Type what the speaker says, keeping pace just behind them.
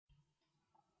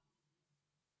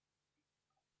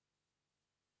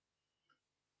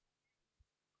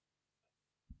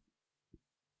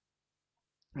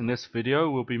In this video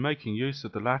we'll be making use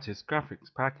of the Lattice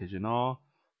graphics package in R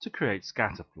to create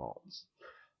scatter plots.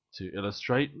 To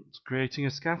illustrate creating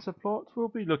a scatter plot, we'll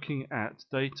be looking at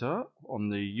data on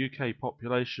the UK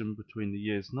population between the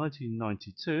years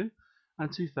 1992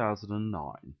 and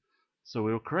 2009. So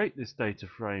we'll create this data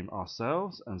frame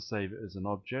ourselves and save it as an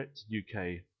object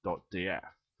uk.df.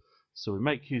 So we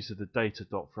make use of the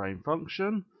data.frame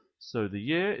function. So the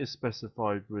year is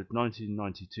specified with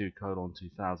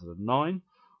 1992:2009,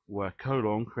 where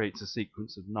colon creates a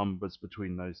sequence of numbers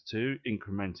between those two,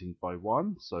 incrementing by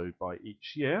 1, so by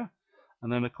each year,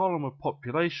 and then a column of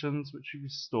populations which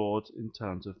is stored in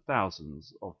terms of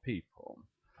thousands of people.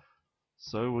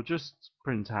 So we'll just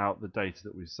print out the data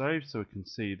that we saved so we can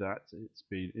see that it's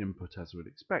been input as we'd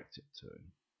expect it to.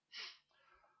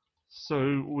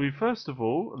 So we first of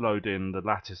all load in the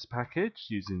Lattice package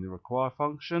using the require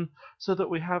function so that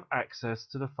we have access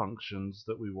to the functions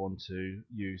that we want to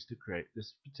use to create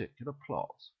this particular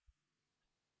plot.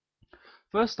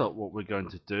 First up, what we're going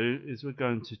to do is we're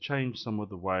going to change some of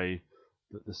the way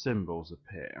that the symbols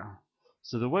appear.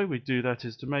 So the way we do that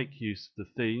is to make use of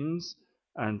the themes,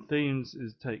 and themes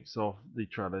takes off the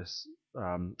trellis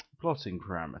plotting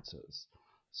parameters.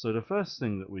 So the first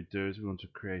thing that we do is we want to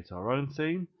create our own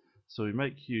theme. So we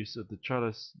make use of the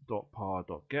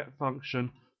trellis.par.get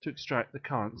function to extract the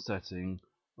current setting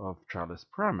of trellis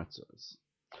parameters.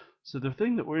 So the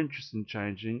thing that we're interested in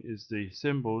changing is the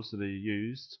symbols that are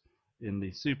used in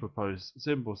the superposed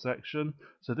symbol section.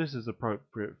 So this is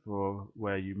appropriate for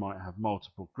where you might have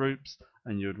multiple groups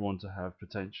and you would want to have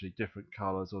potentially different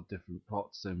colors or different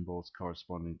plot symbols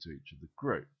corresponding to each of the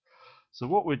group. So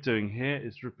what we're doing here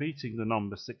is repeating the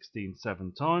number 16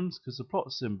 7 times because the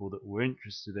plot symbol that we're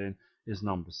interested in is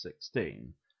number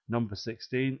 16. Number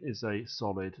 16 is a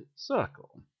solid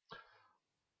circle.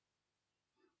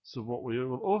 So what we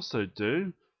will also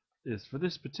do is for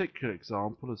this particular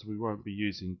example, as we won't be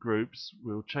using groups,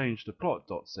 we'll change the plot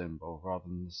dot symbol rather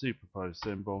than the superposed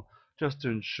symbol just to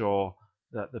ensure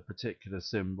that the particular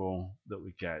symbol that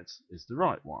we get is the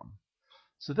right one.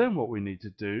 So then what we need to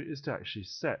do is to actually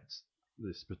set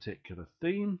this particular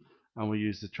theme, and we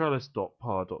use the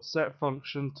trellis.par.set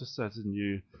function to set a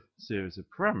new series of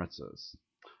parameters.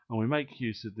 And we make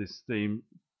use of this theme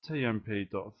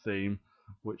tmp.theme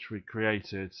which we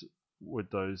created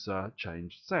with those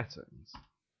changed settings.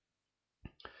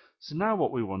 So now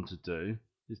what we want to do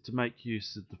is to make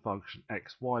use of the function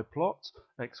xyplot.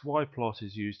 Xyplot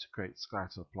is used to create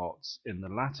scatter plots in the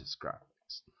Lattice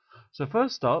graphics. So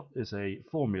first up is a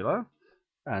formula,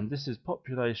 and this is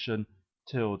population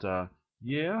tilde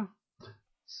year.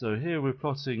 So here we're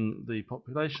plotting the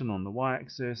population on the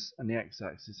y-axis, and the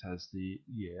x-axis has the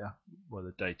year where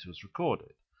the data was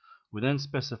recorded. We then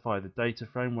specify the data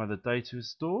frame where the data is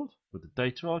stored with the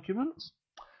data arguments.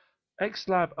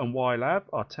 xlab and ylab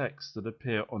are texts that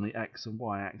appear on the x and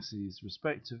y axes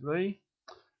respectively,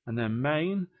 and then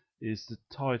main is the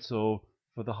title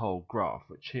for the whole graph,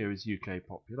 which here is UK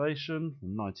population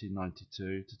from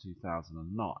 1992 to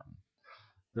 2009.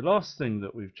 The last thing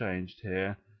that we've changed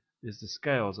here is the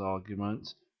scales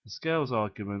argument. The scales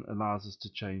argument allows us to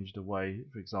change the way,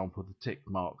 for example, the tick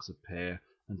marks appear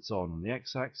and so on the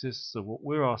x-axis. So what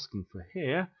we're asking for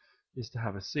here is to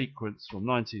have a sequence from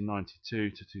 1992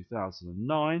 to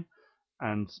 2009,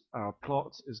 and our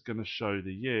plot is going to show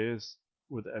the years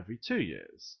with every 2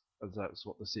 years, as that's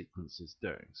what the sequence is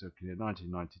doing. So it can be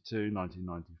 1992,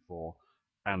 1994,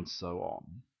 and so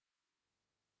on.